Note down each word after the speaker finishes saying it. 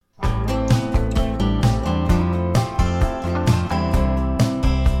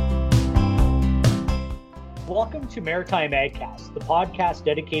to Maritime AgCast, the podcast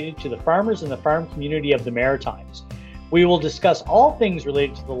dedicated to the farmers and the farm community of the Maritimes. We will discuss all things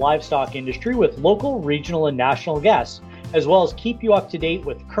related to the livestock industry with local, regional, and national guests, as well as keep you up to date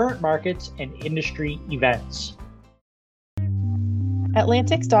with current markets and industry events.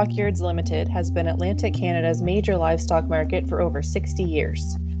 Atlantic Stockyards Limited has been Atlantic Canada's major livestock market for over 60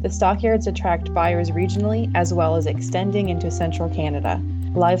 years. The stockyards attract buyers regionally as well as extending into central Canada.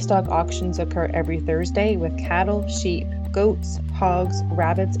 Livestock auctions occur every Thursday with cattle, sheep, goats, hogs,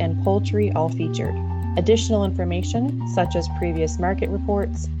 rabbits, and poultry all featured. Additional information, such as previous market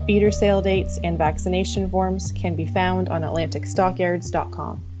reports, feeder sale dates, and vaccination forms can be found on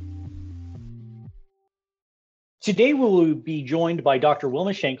atlanticstockyards.com. Today, we will be joined by Dr.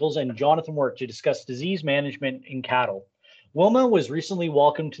 Wilma Schenkels and Jonathan Wirt to discuss disease management in cattle. Wilma was recently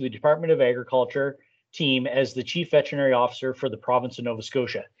welcomed to the Department of Agriculture team as the Chief Veterinary Officer for the province of Nova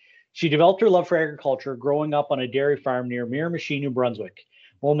Scotia. She developed her love for agriculture growing up on a dairy farm near Miramichi, New Brunswick.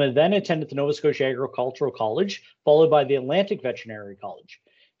 Wilma then attended the Nova Scotia Agricultural College, followed by the Atlantic Veterinary College.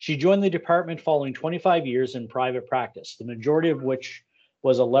 She joined the department following 25 years in private practice, the majority of which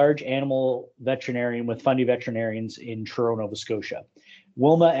was a large animal veterinarian with Fundy Veterinarians in Truro, Nova Scotia.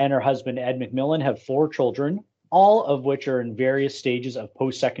 Wilma and her husband, Ed McMillan, have 4 children, all of which are in various stages of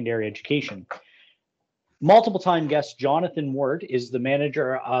post-secondary education. Multiple-time guest Jonathan Wirt is the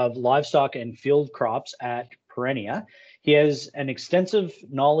manager of livestock and field crops at Perennia. He has an extensive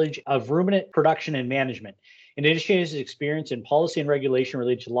knowledge of ruminant production and management. In addition to his experience in policy and regulation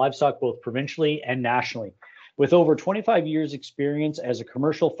related to livestock both provincially and nationally. With over 25 years experience as a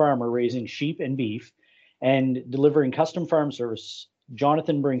commercial farmer raising sheep and beef and delivering custom farm service,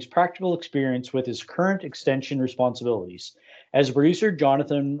 Jonathan brings practical experience with his current extension responsibilities. As a producer,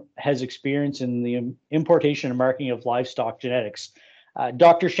 Jonathan has experience in the importation and marketing of livestock genetics.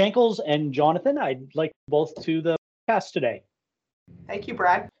 Dr. Schenkels and Jonathan, I'd like both to the podcast today. Thank you,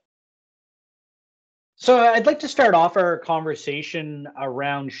 Brad. So I'd like to start off our conversation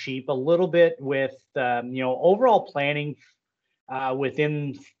around sheep a little bit with, overall planning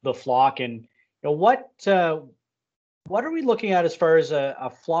within the flock, and what are we looking at as far as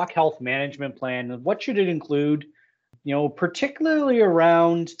a flock health management plan? What should it include? Particularly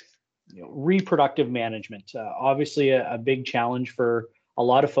around reproductive management. Obviously, a big challenge for a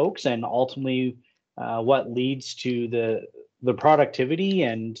lot of folks, and ultimately, what leads to the productivity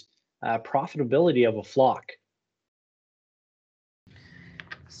and profitability of a flock.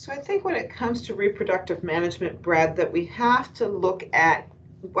 So I think when it comes to reproductive management, Brad, that we have to look at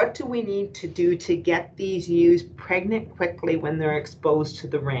what do we need to do to get these ewes pregnant quickly when they're exposed to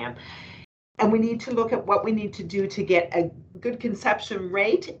the ram. And we need to look at what we need to do to get a good conception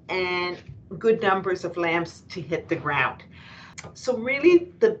rate and good numbers of lambs to hit the ground. So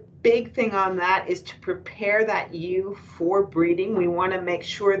really the big thing on that is to prepare that ewe for breeding. We want to make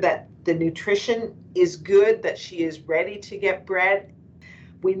sure that the nutrition is good, that she is ready to get bred.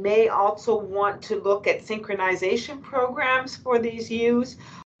 We may also want to look at synchronization programs for these ewes,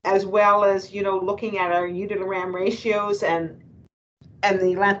 as well as, looking at our ewe to ram ratios and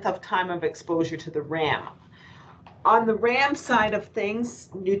the length of time of exposure to the ram. On the ram side of things,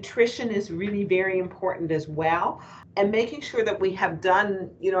 nutrition is really very important as well. And making sure that we have done,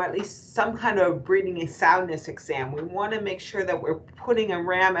 at least some kind of breeding and soundness exam. We want to make sure that we're putting a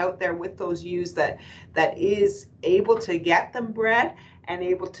ram out there with those ewes that is able to get them bred and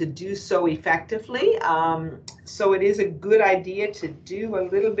able to do so effectively. So it is a good idea to do a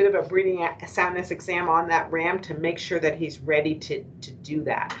little bit of a breeding soundness exam on that ram to make sure that he's ready to do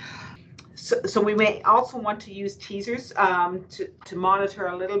that. So we may also want to use teasers to monitor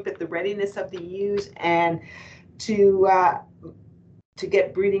a little bit the readiness of the ewes and to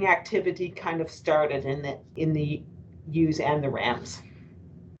get breeding activity kind of started in the ewes and the rams.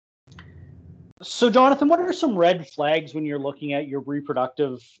 So, Jonathan, what are some red flags when you're looking at your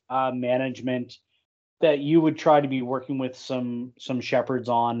reproductive management that you would try to be working with some shepherds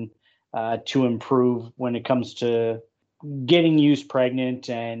on to improve when it comes to getting ewes pregnant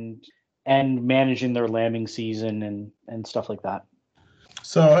and managing their lambing season and stuff like that?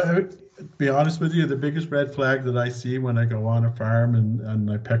 So, to be honest with you, the biggest red flag that I see when I go on a farm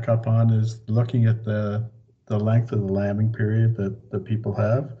and I pick up on is looking at the length of the lambing period that people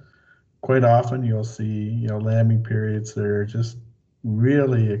have. Quite often you'll see, lambing periods that are just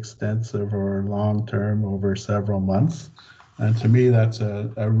really extensive or long-term over several months. And to me, that's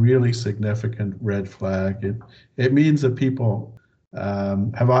a really significant red flag. It means that people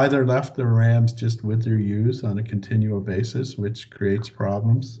have either left their rams just with their ewes on a continual basis, which creates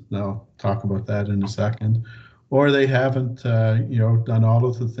problems. And I'll talk about that in a second. or they haven't, done all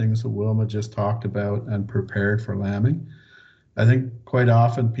of the things that Wilma just talked about and prepared for lambing. I think quite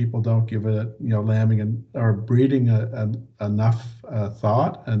often people don't give it, lambing or breeding enough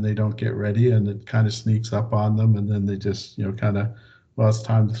thought, and they don't get ready, and it kind of sneaks up on them, and then they just, well, it's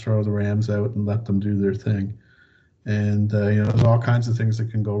time to throw the rams out and let them do their thing. And, there's all kinds of things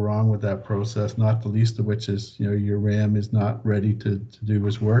that can go wrong with that process, not the least of which is, your ram is not ready to do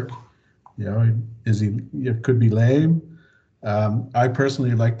his work. It could be lame. I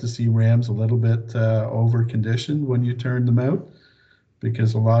personally like to see rams a little bit over conditioned when you turn them out,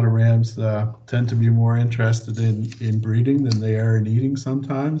 because a lot of rams tend to be more interested in breeding than they are in eating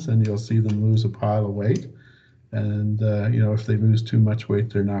sometimes, and you'll see them lose a pile of weight. And, if they lose too much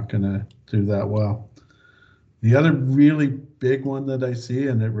weight, they're not going to do that well. The other really big one that I see,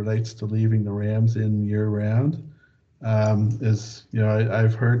 and it relates to leaving the rams in year round, is,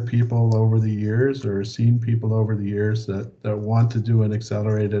 I've heard people over the years, or seen people over the years that want to do an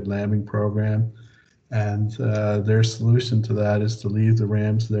accelerated lambing program, and their solution to that is to leave the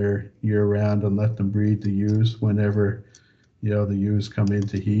rams there year round and let them breed the ewes whenever, the ewes come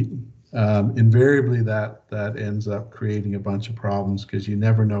into heat. Invariably, that ends up creating a bunch of problems, because you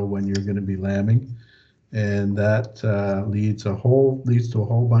never know when you're going to be lambing. And that leads to a whole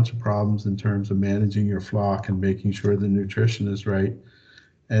bunch of problems in terms of managing your flock and making sure the nutrition is right.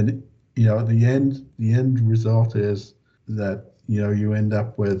 And the end result is that you end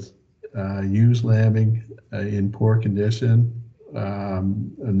up with ewes lambing in poor condition,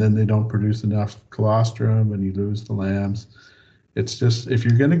 and then they don't produce enough colostrum, and you lose the lambs. It's just, if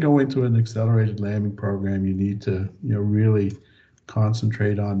you're going to go into an accelerated lambing program, you need to really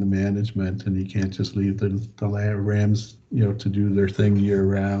concentrate on the management, and you can't just leave the rams to do their thing year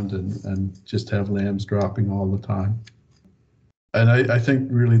round and just have lambs dropping all the time. And I think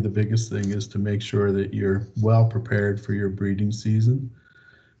really the biggest thing is to make sure that you're well prepared for your breeding season,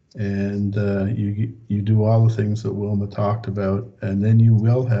 and you do all the things that Wilma talked about, and then you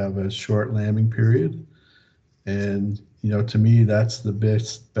will have a short lambing period. And to me, that's the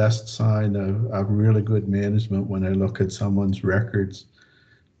best sign of really good management when I look at someone's records.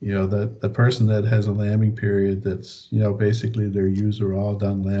 The person that has a lambing period that's, basically their ewes are all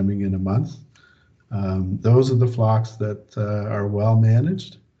done lambing in a month. Those are the flocks that are well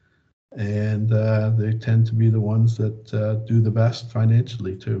managed, and they tend to be the ones that do the best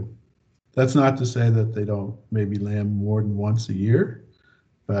financially too. That's not to say that they don't maybe lamb more than once a year,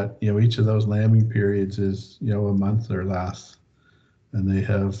 but each of those lambing periods is a month or less, and they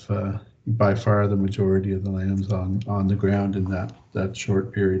have by far the majority of the lambs on the ground in that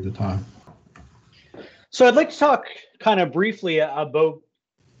short period of time. So I'd like to talk kind of briefly about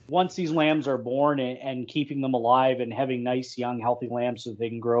once these lambs are born and keeping them alive and having nice young healthy lambs so they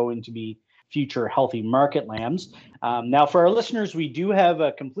can grow into be future healthy market lambs. Now for our listeners, we do have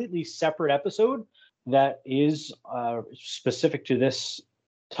a completely separate episode that is specific to this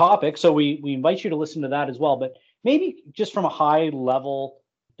topic, so we invite you to listen to that as well. But maybe just from a high level,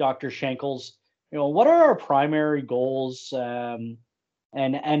 Dr. Schenkels, what are our primary goals, and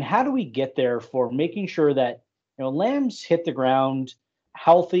how do we get there for making sure that lambs hit the ground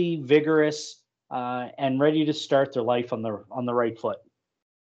healthy, vigorous, and ready to start their life on the right foot?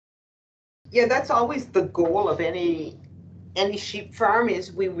 Yeah, that's always the goal of any sheep farm,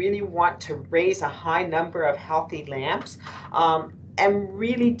 is we really want to raise a high number of healthy lambs. And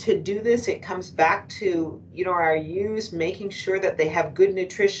really, to do this, it comes back to, our ewes, making sure that they have good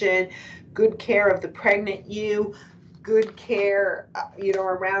nutrition, good care of the pregnant ewe, good care,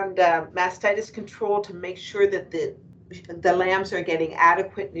 around mastitis control to make sure that the lambs are getting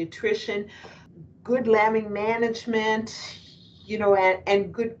adequate nutrition, good lambing management,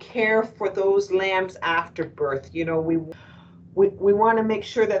 and good care for those lambs after birth. We want to make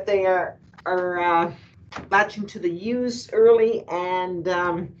sure that they are latching to the ewes early and,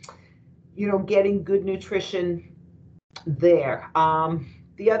 getting good nutrition there.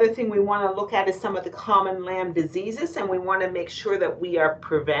 The other thing we want to look at is some of the common lamb diseases, and we want to make sure that we are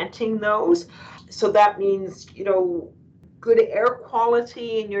preventing those. So that means, good air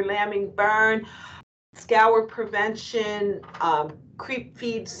quality in your lambing barn, scour prevention, creep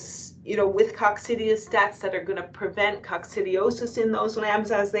feeds, with coccidiostats that are going to prevent coccidiosis in those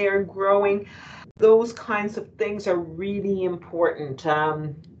lambs as they are growing. Those kinds of things are really important,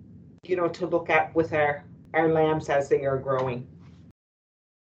 to look at with our lambs as they are growing.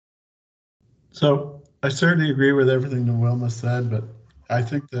 So I certainly agree with everything that Wilma said, but I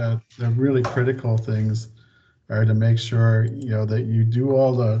think that the really critical things are to make sure, that you do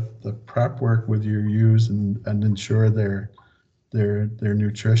all the prep work with your ewes and ensure they're their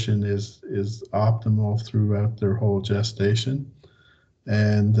nutrition is optimal throughout their whole gestation.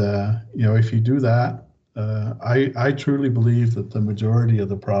 And if you do that, I truly believe that the majority of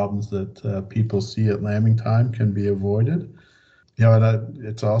the problems that people see at lambing time can be avoided. And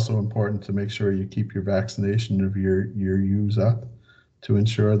it's also important to make sure you keep your vaccination of your ewes up to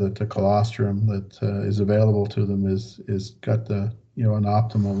ensure that the colostrum that is available to them is got the an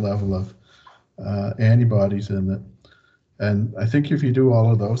optimal level of antibodies in it. And I think if you do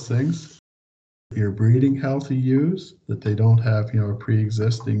all of those things, you're breeding healthy ewes, that they don't have a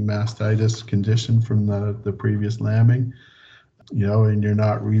pre-existing mastitis condition from the previous lambing, and you're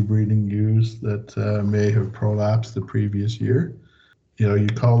not rebreeding ewes that may have prolapsed the previous year. You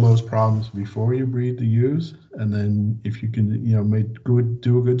call those problems before you breed the ewes, and then if you can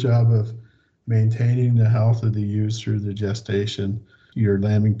do a good job of maintaining the health of the ewes through the gestation, your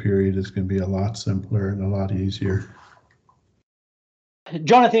lambing period is going to be a lot simpler and a lot easier.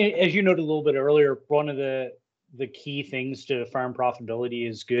 Jonathan, as you noted a little bit earlier, one of the key things to farm profitability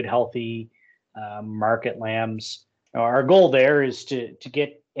is good, healthy market lambs. Our goal there is to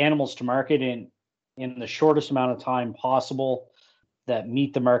get animals to market in the shortest amount of time possible that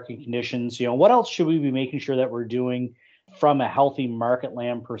meet the market conditions. What else should we be making sure that we're doing from a healthy market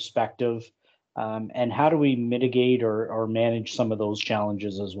lamb perspective? And how do we mitigate or manage some of those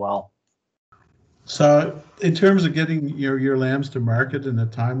challenges as well? So in terms of getting your lambs to market in a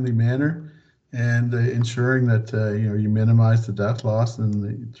timely manner and ensuring that you minimize the death loss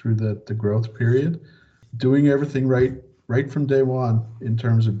through the growth period, doing everything right from day one in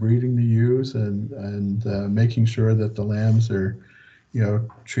terms of breeding the ewes and making sure that the lambs are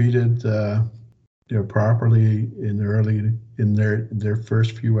treated properly in their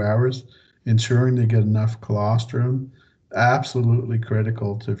first few hours, ensuring they get enough colostrum, absolutely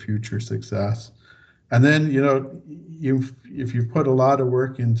critical to future success. And then, if you've put a lot of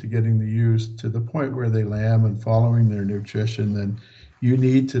work into getting the ewes to the point where they lamb and following their nutrition, then you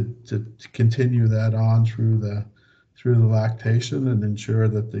need to continue that on through the lactation and ensure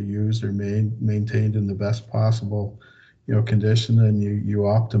that the ewes are maintained in the best possible condition, and you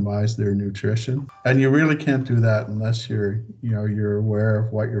optimize their nutrition. And you really can't do that unless you're aware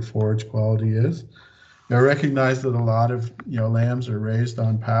of what your forage quality is. I recognize that a lot of lambs are raised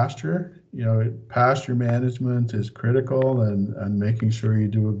on pasture. Pasture management is critical, and making sure you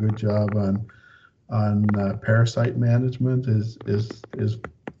do a good job on parasite management is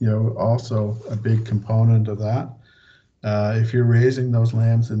also a big component of that. If you're raising those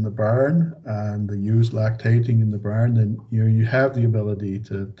lambs in the barn and the ewes lactating in the barn, then you have the ability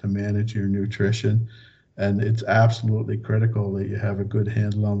to manage your nutrition. And it's absolutely critical that you have a good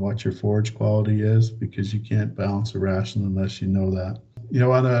handle on what your forage quality is, because you can't balance a ration unless you know that.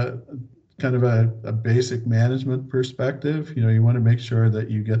 On a kind of a basic management perspective, you want to make sure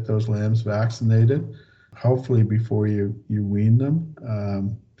that you get those lambs vaccinated, hopefully before you wean them,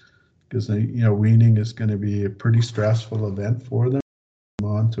 because weaning is going to be a pretty stressful event for them,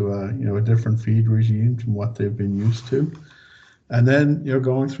 onto a different feed regime from what they've been used to. And then,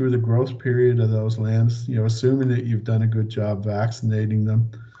 going through the growth period of those lambs, assuming that you've done a good job vaccinating them,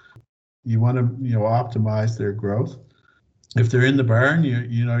 you want to, optimize their growth. If they're in the barn,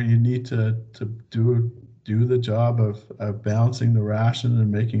 you need to do the job of balancing the ration and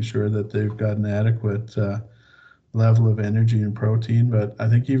making sure that they've got an adequate level of energy and protein. But I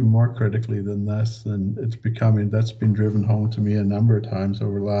think even more critically than this, and that's been driven home to me a number of times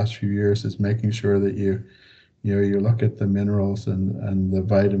over the last few years, is making sure that you look at the minerals and the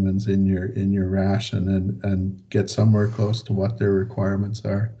vitamins in your ration and get somewhere close to what their requirements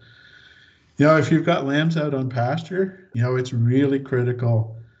are. If you've got lambs out on pasture, it's really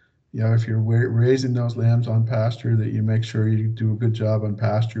critical, if you're raising those lambs on pasture, that you make sure you do a good job on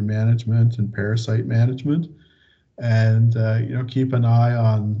pasture management and parasite management, and keep an eye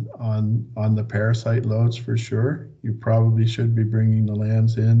on the parasite loads for sure. You probably should be bringing the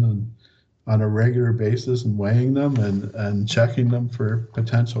lambs in on a regular basis and weighing them and checking them for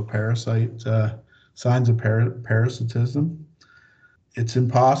potential parasite signs of parasitism. It's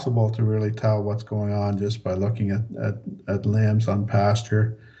impossible to really tell what's going on just by looking at lambs on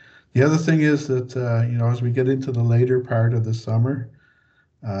pasture. The other thing is that as we get into the later part of the summer,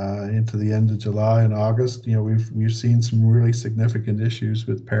 into the end of July and August, we've seen some really significant issues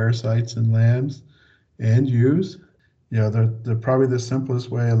with parasites in lambs and ewes. Probably the simplest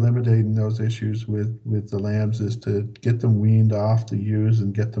way of eliminating those issues with the lambs is to get them weaned off the ewes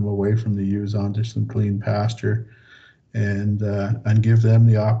and get them away from the ewes onto some clean pasture, and give them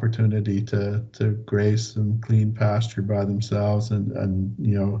the opportunity to graze some clean pasture by themselves and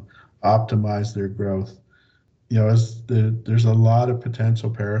optimize their growth. there's a lot of potential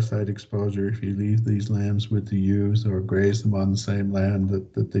parasite exposure if you leave these lambs with the ewes or graze them on the same land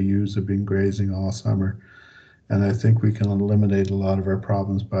that the ewes have been grazing all summer. And I think we can eliminate a lot of our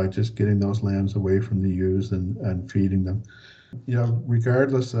problems by just getting those lambs away from the ewes and feeding them.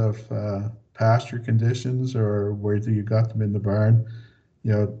 Regardless of pasture conditions or whether you got them in the barn,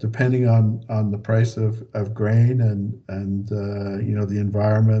 depending on the price of grain and the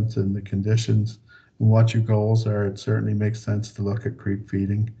environment and the conditions and what your goals are, it certainly makes sense to look at creep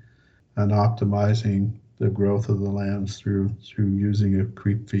feeding and optimizing the growth of the lambs through using a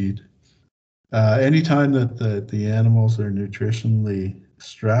creep feed. Anytime that the animals are nutritionally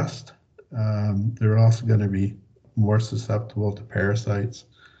stressed, they're also going to be more susceptible to parasites.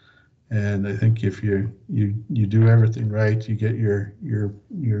 And I think if you do everything right, you get your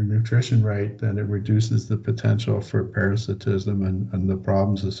nutrition right, then it reduces the potential for parasitism and the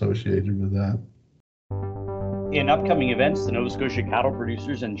problems associated with that. In upcoming events, the Nova Scotia Cattle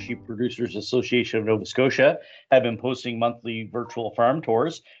Producers and Sheep Producers Association of Nova Scotia have been posting monthly virtual farm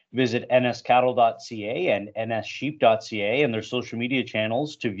tours. Visit nscattle.ca and nssheep.ca and their social media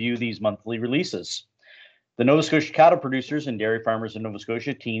channels to view these monthly releases. The Nova Scotia Cattle Producers and Dairy Farmers in Nova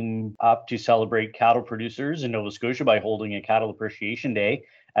Scotia team up to celebrate cattle producers in Nova Scotia by holding a Cattle Appreciation Day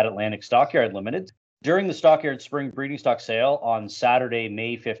at Atlantic Stockyard Limited. During the Stockyard Spring Breeding Stock Sale on Saturday,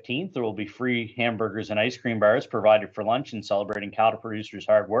 May 15th, there will be free hamburgers and ice cream bars provided for lunch in celebrating cattle producers'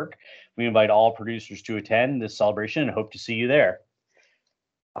 hard work. We invite all producers to attend this celebration and hope to see you there.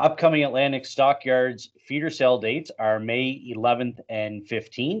 Upcoming Atlantic Stockyards feeder sale dates are May 11th and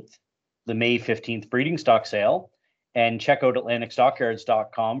 15th, the May 15th breeding stock sale, and check out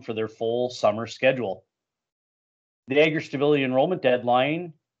atlanticstockyards.com for their full summer schedule. The agri-stability enrollment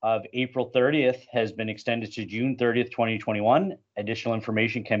deadline of April 30th has been extended to June 30th, 2021. Additional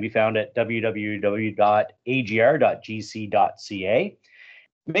information can be found at www.agr.gc.ca.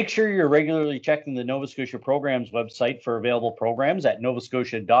 Make sure you're regularly checking the Nova Scotia Programs website for available programs at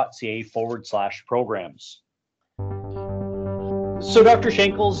novascotia.ca/programs. So Dr.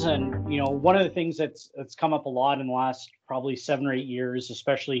 Schenkels, and one of the things that's come up a lot in the last probably 7 or 8 years,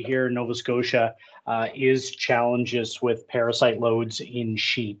 especially here in Nova Scotia, is challenges with parasite loads in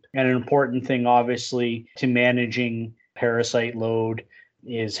sheep. And an important thing, obviously, to managing parasite load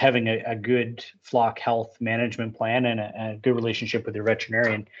is having a good flock health management plan and a good relationship with your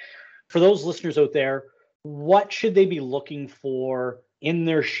veterinarian. For those listeners out there, what should they be looking for in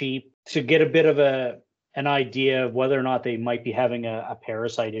their sheep to get a bit of an idea of whether or not they might be having a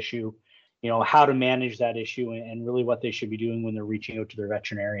parasite issue, how to manage that issue and really what they should be doing when they're reaching out to their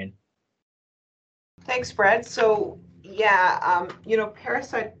veterinarian? Thanks, Brad. So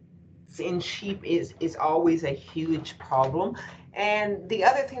parasites in sheep is always a huge problem. And the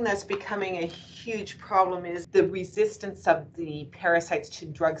other thing that's becoming a huge problem is the resistance of the parasites to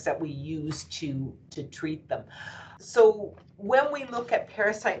drugs that we use to treat them. So when we look at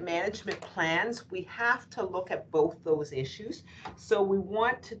parasite management plans, we have to look at both those issues. So we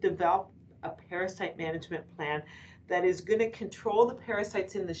want to develop a parasite management plan that is going to control the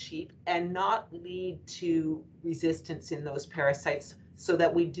parasites in the sheep and not lead to resistance in those parasites so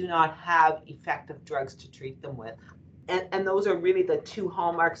that we do not have effective drugs to treat them with. And those are really the two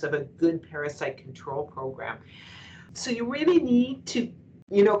hallmarks of a good parasite control program. So you really need to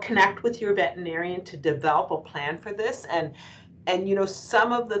connect with your veterinarian to develop a plan for this. And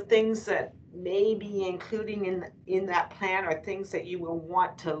some of the things that may be including in that plan are things that you will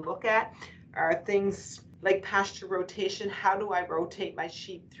want to look at are things like pasture rotation. How do I rotate my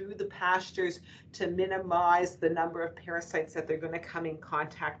sheep through the pastures to minimize the number of parasites that they're going to come in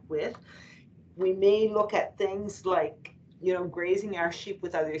contact with? We may look at things like, grazing our sheep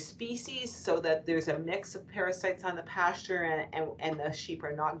with other species so that there's a mix of parasites on the pasture and the sheep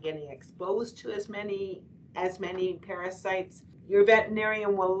are not getting exposed to as many parasites. Your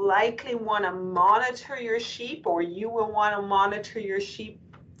veterinarian will likely want to monitor your sheep, or you will want to monitor your sheep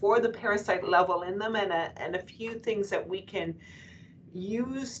for the parasite level in them, and a few things that we can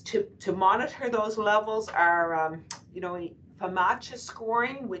use to monitor those levels are FAMACHA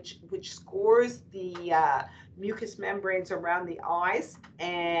scoring, which scores the mucous membranes around the eyes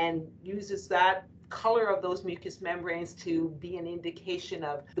and uses that color of those mucous membranes to be an indication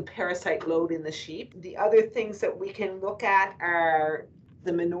of the parasite load in the sheep. The other things that we can look at are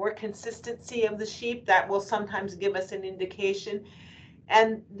the manure consistency of the sheep. That will sometimes give us an indication.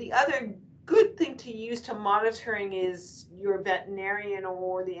 And the other good thing to use to monitoring is your veterinarian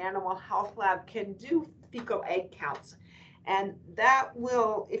or the animal health lab can do fecal egg counts. And that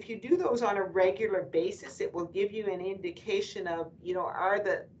will, if you do those on a regular basis, it will give you an indication of, are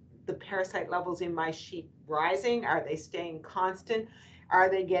the parasite levels in my sheep rising? Are they staying constant? Are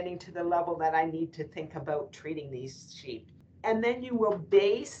they getting to the level that I need to think about treating these sheep? And then you will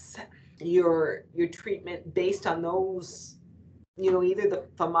base your treatment based on those, either the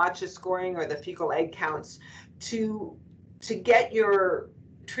FAMACHA scoring or the fecal egg counts to get your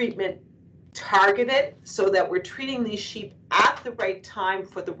treatment targeted so that we're treating these sheep at the right time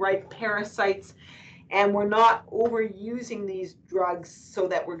for the right parasites, and we're not overusing these drugs so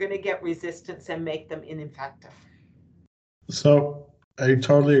that we're going to get resistance and make them ineffective. So I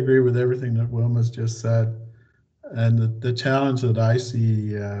totally agree with everything that Wilma's just said. And the challenge that I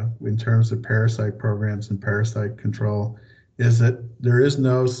see in terms of parasite programs and parasite control is that there is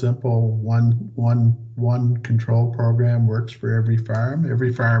no simple one control program works for every farm.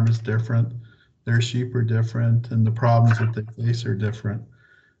 Every farm is different. Their sheep are different, and the problems that they face are different.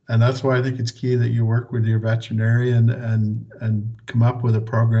 And that's why I think it's key that you work with your veterinarian and come up with a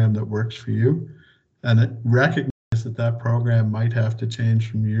program that works for you, and recognize that program might have to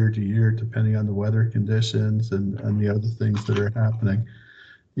change from year to year depending on the weather conditions and the other things that are happening.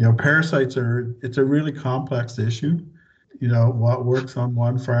 Parasites it's a really complex issue. What works on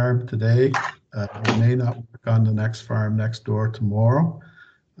one farm today, it may not work on the next farm next door tomorrow.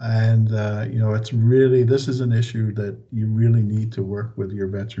 And, this is an issue that you really need to work with your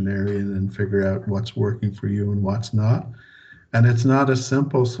veterinarian and figure out what's working for you and what's not. And it's not a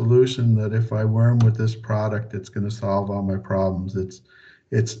simple solution that if I worm with this product, it's going to solve all my problems.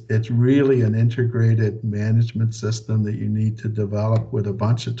 It's really an integrated management system that you need to develop with a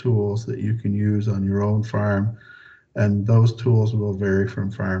bunch of tools that you can use on your own farm. And those tools will vary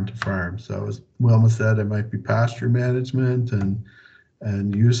from farm to farm. So as Wilma said, it might be pasture management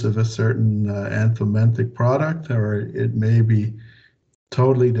and use of a certain anthelmintic product, or it may be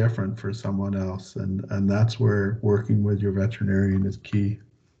totally different for someone else. And that's where working with your veterinarian is key.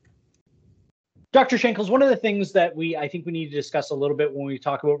 Dr. Schenkels, one of the things that I think we need to discuss a little bit when we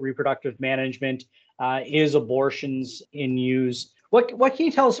talk about reproductive management is abortions in ewes. What can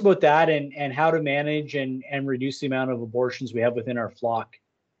you tell us about that and how to manage and reduce the amount of abortions we have within our flock?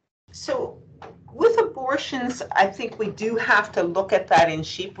 So with abortions, I think we do have to look at that in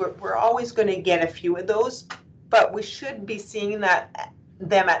sheep. We're always going to get a few of those, but we should be seeing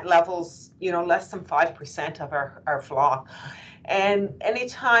them at levels, less than 5% of our flock. And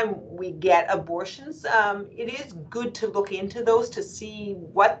anytime we get abortions, it is good to look into those to see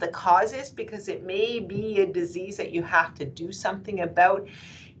what the cause is, because it may be a disease that you have to do something about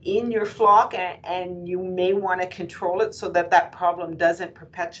in your flock, and you may want to control it so that problem doesn't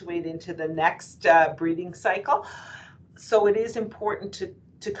perpetuate into the next breeding cycle. So it is important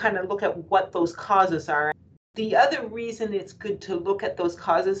to kind of look at what those causes are. The other reason it's good to look at those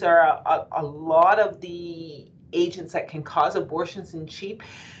causes are a lot of the agents that can cause abortions in sheep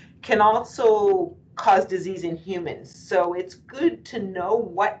can also cause disease in humans. So it's good to know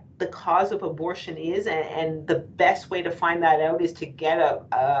what the cause of abortion is, and the best way to find that out is to get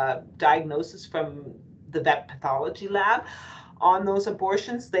a diagnosis from the vet pathology lab on those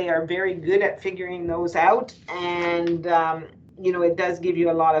abortions. They are very good at figuring those out, and it does give you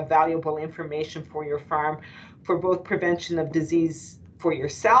a lot of valuable information for your farm for both prevention of disease for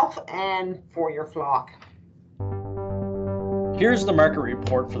yourself and for your flock. Here's the market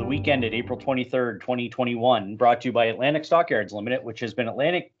report for the weekend at April 23rd, 2021, brought to you by Atlantic Stockyards Limited, which has been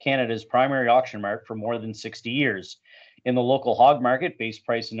Atlantic Canada's primary auction mart for more than 60 years. In the local hog market, base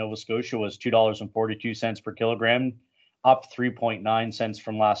price in Nova Scotia was $2.42 per kilogram, up 3.9 cents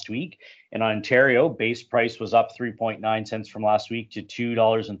from last week. In Ontario, base price was up 3.9 cents from last week to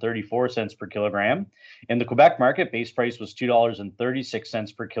 $2.34 per kilogram. In the Quebec market, base price was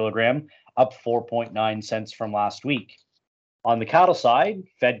 $2.36 per kilogram, up 4.9 cents from last week. On the cattle side,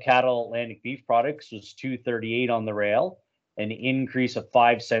 fed cattle Atlantic beef products was $2.38 on the rail, an increase of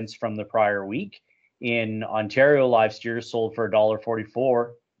 5 cents from the prior week. In Ontario, live steers sold for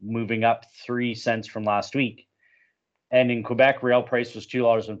 $1.44, moving up 3 cents from last week. And in Quebec, rail price was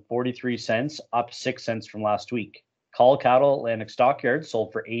 $2.43, up 6 cents from last week. Cull cattle Atlantic Stockyards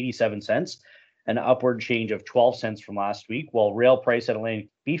sold for 87 cents, an upward change of 12 cents from last week, while rail price at Atlantic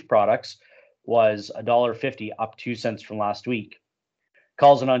beef products was $1.50, up 2 cents from last week.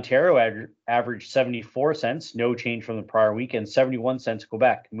 Culls in Ontario averaged 74 cents, no change from the prior week, and 71 cents in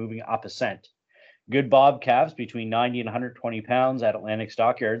Quebec, moving up a cent. Good Bob calves between 90 and 120 pounds at Atlantic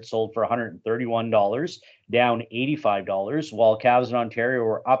Stockyards sold for $131, down $85, while calves in Ontario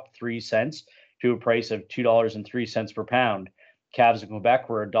were up 3 cents to a price of $2.03 per pound. Calves in Quebec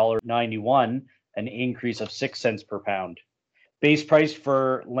were $1.91, an increase of 6 cents per pound. Base price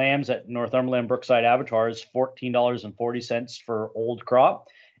for lambs at Northumberland Brookside Abattoir is $14.40 for old crop,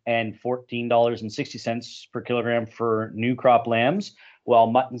 and $14.60 per kilogram for new crop lambs, while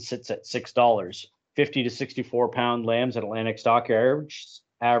mutton sits at $6. 50 to 64 pound lambs at Atlantic Stockyards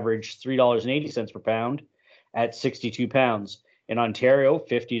average $3.80 per pound at 62 pounds. In Ontario,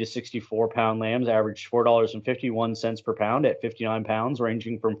 50 to 64 pound lambs average $4.51 per pound at 59 pounds,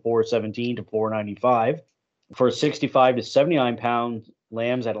 ranging from $4.17 to $4.95. For 65 to 79 pound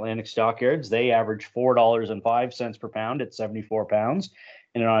lambs at Atlantic Stockyards, they average $4.05 per pound at 74 pounds.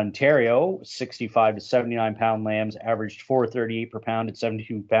 And in Ontario, 65 to 79 pound lambs averaged $4.38 per pound at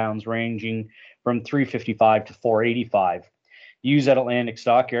 72 pounds, ranging from $3.55 to $4.85. Ewes at Atlantic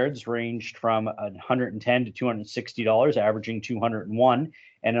Stockyards ranged from $110 to $260, averaging $201.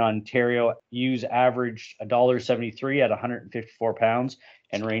 And in Ontario, ewes averaged $1.73 at 154 pounds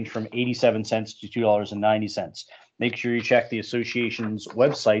and range from 87 cents to $2.90. Make sure you check the association's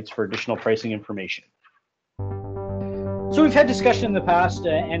websites for additional pricing information. So we've had discussion in the past,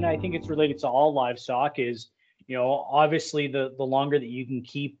 and I think it's related to all livestock, is, obviously the longer that you can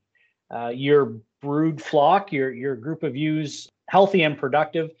keep your brood flock, your group of ewes healthy and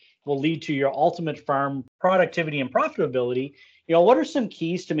productive, will lead to your ultimate farm productivity and profitability. What are some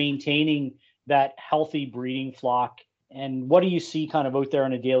keys to maintaining that healthy breeding flock, and what do you see kind of out there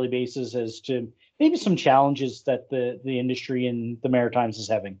on a daily basis as to maybe some challenges that the industry in the Maritimes is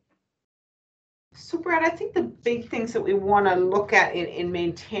having? So, Brad, I think the big things that we want to look at in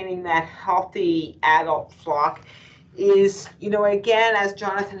maintaining that healthy adult flock is, again, as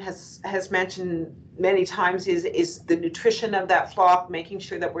Jonathan has mentioned many times, is the nutrition of that flock, making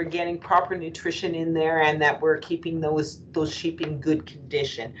sure that we're getting proper nutrition in there and that we're keeping those sheep in good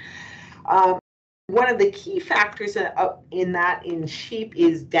condition. One of the key factors in sheep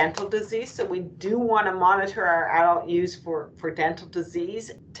is dental disease. So we do want to monitor our adult ewes for dental disease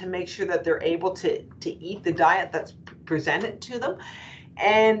to make sure that they're able to eat the diet that's presented to them,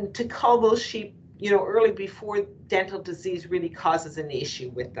 and to cull those sheep, early before dental disease really causes an issue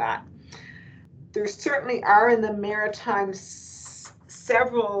with that. There certainly are in the Maritimes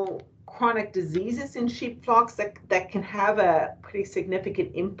several chronic diseases in sheep flocks that can have a pretty significant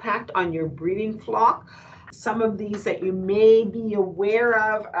impact on your breeding flock. Some of these that you may be aware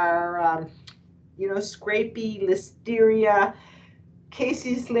of are, scrapie, listeria,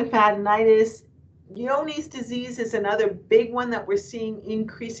 Casey's lymphadenitis. Johne's disease is another big one that we're seeing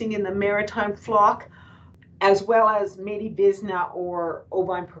increasing in the maritime flock, as well as Maidie-Vizna or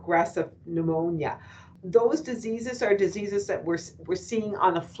ovine progressive pneumonia. Those diseases are diseases that we're seeing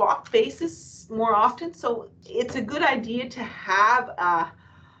on a flock basis more often. So it's a good idea to have an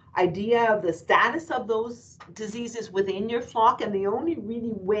idea of the status of those diseases within your flock. And the only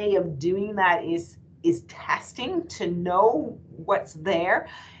really way of doing that is testing to know what's there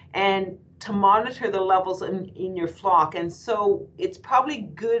and to monitor the levels in your flock. And so it's probably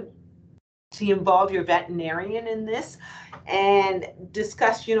good to involve your veterinarian in this and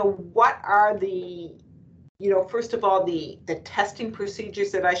discuss, what are the first of all, the testing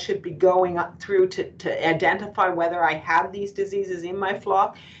procedures that I should be going through to identify whether I have these diseases in my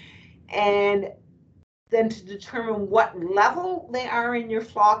flock, and then to determine what level they are in your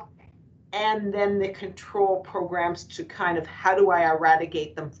flock, and then the control programs to kind of how do I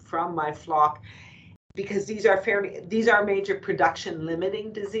eradicate them from my flock, because these are major production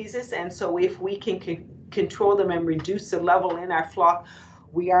limiting diseases. And so if we can control them and reduce the level in our flock,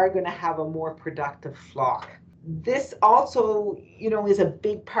 we are going to have a more productive flock. This also, is a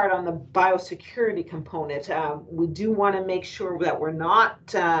big part on the biosecurity component. We do want to make sure that we're not,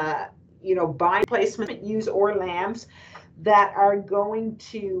 buying replacement ewes or lambs that are going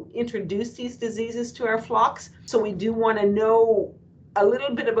to introduce these diseases to our flocks. So we do want to know a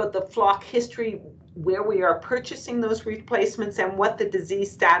little bit about the flock history, where we are purchasing those replacements, and what the disease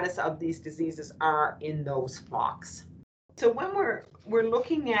status of these diseases are in those flocks. So when we're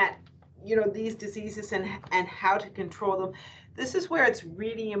looking at these diseases and how to control them, this is where it's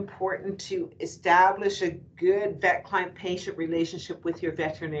really important to establish a good vet-client-patient relationship with your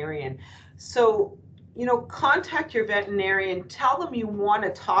veterinarian. So contact your veterinarian, tell them you want to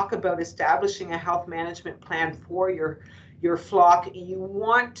talk about establishing a health management plan for your flock. You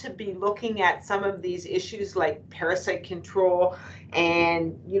want to be looking at some of these issues like parasite control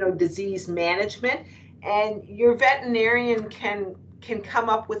and disease management, and your veterinarian can come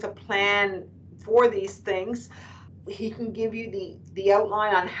up with a plan for these things. He can give you the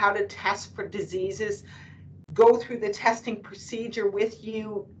outline on how to test for diseases, go through the testing procedure with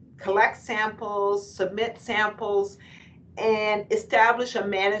you, collect samples, submit samples, and establish a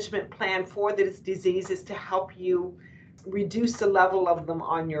management plan for these diseases to help you reduce the level of them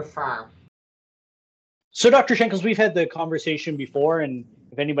on your farm. So, Dr. Schenkels, we've had the conversation before, and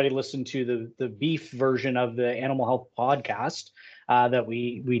If anybody listened to the beef version of the Animal Health podcast that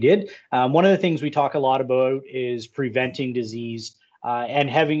we did, one of the things we talk a lot about is preventing disease and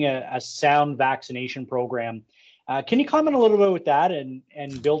having a sound vaccination program. Can you comment a little bit with that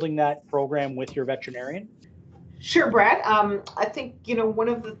and building that program with your veterinarian? Sure, Brad. I think, one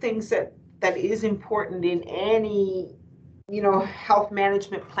of the things that is important in any, health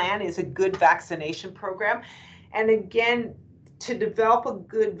management plan is a good vaccination program. And again, to develop a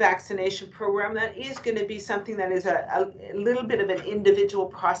good vaccination program, that is going to be something that is a little bit of an individual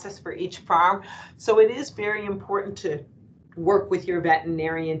process for each farm. So it is very important to work with your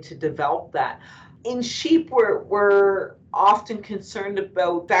veterinarian to develop that. In sheep, we're often concerned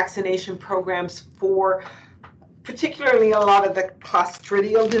about vaccination programs for particularly a lot of the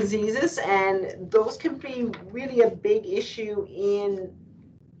clostridial diseases, and those can be really a big issue in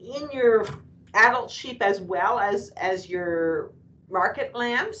your adult sheep as well as your market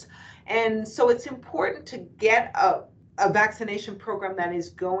lambs. And so it's important to get a vaccination program that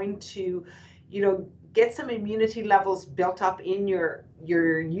is going to, get some immunity levels built up in your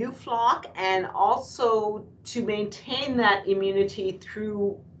ewe flock, and also to maintain that immunity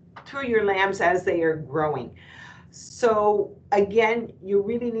through your lambs as they are growing. So again, you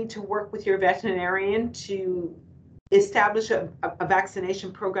really need to work with your veterinarian to establish a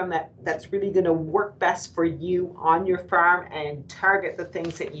vaccination program that's really going to work best for you on your farm and target the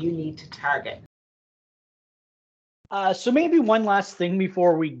things that you need to target. So maybe one last thing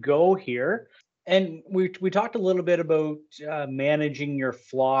before we go here. And we talked a little bit about managing your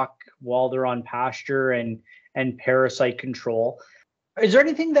flock while they're on pasture and parasite control. Is there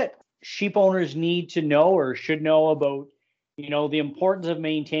anything that sheep owners need to know or should know about, the importance of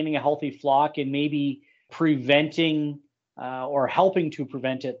maintaining a healthy flock and maybe preventing or helping to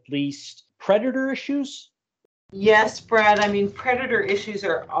prevent at least predator issues? Yes, Brad. I mean, predator issues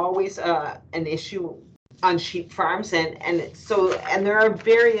are always an issue on sheep farms, and there are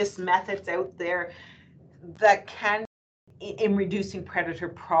various methods out there that can in reducing predator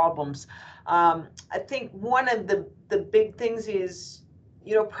problems. I think one of the big things is,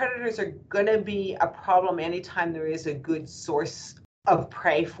 predators are going to be a problem anytime there is a good source of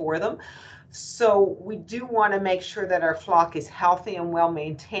prey for them. So we do want to make sure that our flock is healthy and well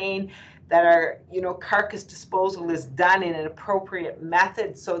maintained, that our, carcass disposal is done in an appropriate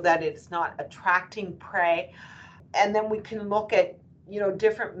method so that it's not attracting prey. And then we can look at,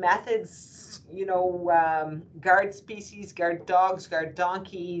 different methods, guard species, guard dogs, guard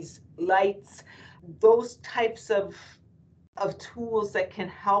donkeys, lights, those types of tools that can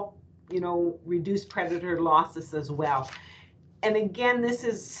help, reduce predator losses as well. And again, this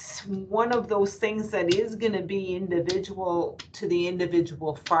is one of those things that is going to be individual to the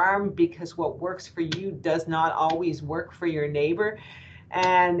individual farm, because what works for you does not always work for your neighbor.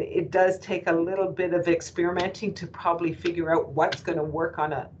 And it does take a little bit of experimenting to probably figure out what's going to work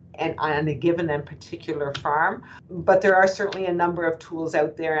on a given and particular farm. But there are certainly a number of tools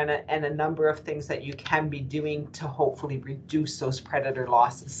out there and a number of things that you can be doing to hopefully reduce those predator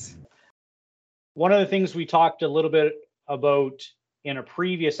losses. One of the things we talked a little bit about in a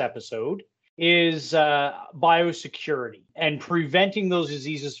previous episode is biosecurity and preventing those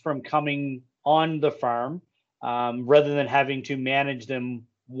diseases from coming on the farm rather than having to manage them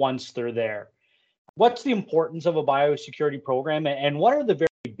once they're there. What's the importance of a biosecurity program, and what are the very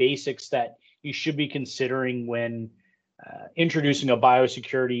basics that you should be considering when introducing a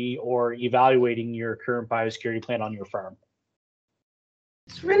biosecurity or evaluating your current biosecurity plan on your farm?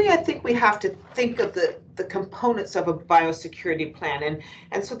 It's really, I think we have to think of the components of a biosecurity plan.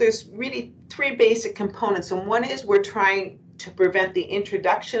 And so there's really three basic components. And one is we're trying to prevent the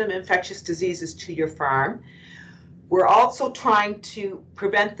introduction of infectious diseases to your farm. We're also trying to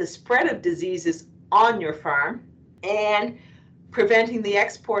prevent the spread of diseases on your farm and preventing the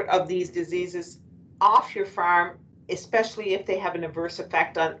export of these diseases off your farm, especially if they have an adverse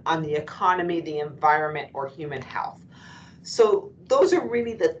effect on the economy, the environment, or human health. So those are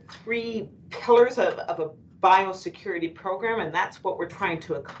really the three pillars of a biosecurity program, and that's what we're trying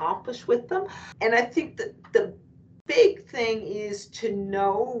to accomplish with them. And I think that the big thing is to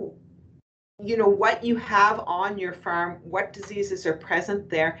know, what you have on your farm, what diseases are present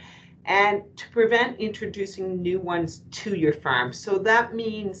there, and to prevent introducing new ones to your farm. So that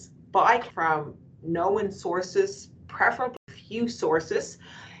means buy from known sources, preferably few sources,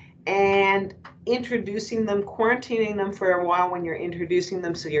 and introducing them, quarantining them for a while when you're introducing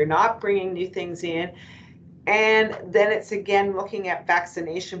them so you're not bringing new things in. And then it's again looking at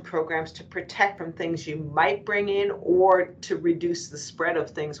vaccination programs to protect from things you might bring in or to reduce the spread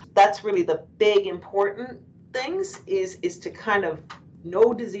of things. That's really the big important things is to kind of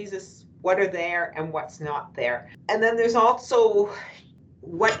know diseases, what are there and what's not there. And then there's also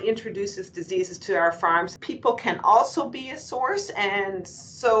what introduces diseases to our farms. People can also be a source. And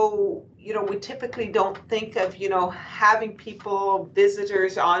so, we typically don't think of, having people,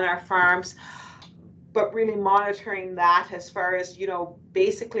 visitors on our farms, but really monitoring that as far as,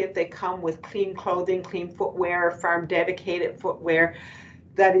 basically if they come with clean clothing, clean footwear, farm dedicated footwear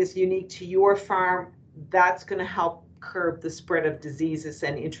that is unique to your farm, that's going to help curb the spread of diseases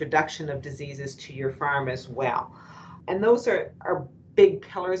and introduction of diseases to your farm as well. And those are big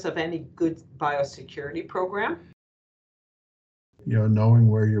pillars of any good biosecurity program. Knowing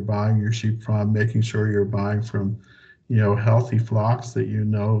where you're buying your sheep from, making sure you're buying from, healthy flocks, that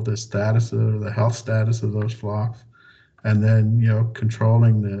the health status of those flocks, and then,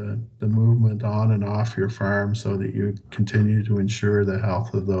 controlling the movement on and off your farm so that you continue to ensure the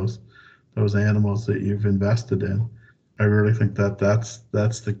health of those animals that you've invested in. I really think that's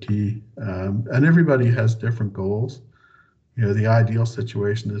the key. And everybody has different goals. The ideal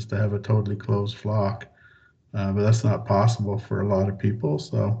situation is to have a totally closed flock, but that's not possible for a lot of people.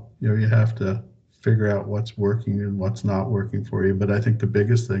 So, you have to figure out what's working and what's not working for you. But I think the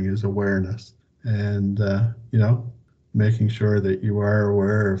biggest thing is awareness and, making sure that you are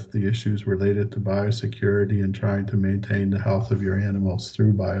aware of the issues related to biosecurity and trying to maintain the health of your animals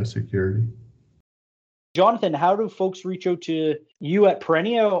through biosecurity. Jonathan, how do folks reach out to you at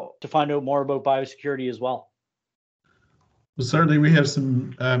Perennia to find out more about biosecurity as well? Well, certainly we have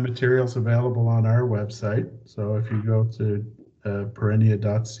some materials available on our website. So if you go to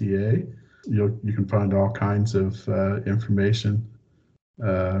perennia.ca, you can find all kinds of information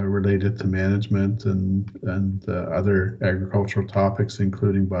related to management and other agricultural topics,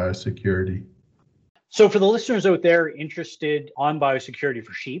 including biosecurity. So for the listeners out there interested on biosecurity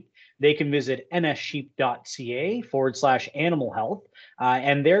for sheep, they can visit nssheep.ca/animal health.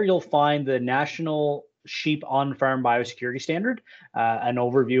 And there you'll find the National Sheep On-Farm Biosecurity Standard, an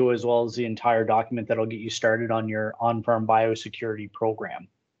overview, as well as the entire document that'll get you started on your on-farm biosecurity program.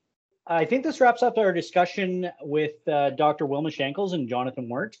 I think this wraps up our discussion with Dr. Wilma Shankles and Jonathan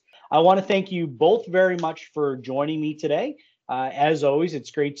Wirt. I want to thank you both very much for joining me today. As always,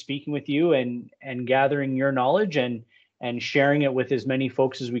 it's great speaking with you and gathering your knowledge and sharing it with as many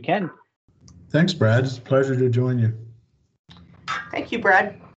folks as we can. Thanks, Brad. It's a pleasure to join you. Thank you,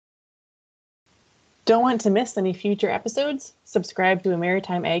 Brad. Don't want to miss any future episodes? Subscribe to a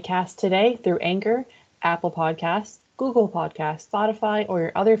Maritime AgCast today through Anchor, Apple Podcasts, Google Podcasts, Spotify, or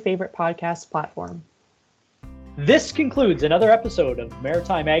your other favorite podcast platform. This concludes another episode of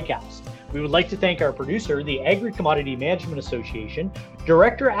Maritime AgCast. We would like to thank our producer, the Agri-Commodity Management Association,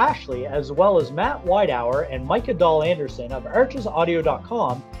 Director Ashley, as well as Matt Widehour and Micah Dahl-Anderson of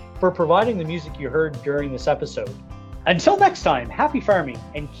archesaudio.com for providing the music you heard during this episode. Until next time, happy farming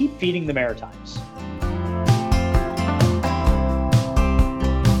and keep feeding the Maritimes.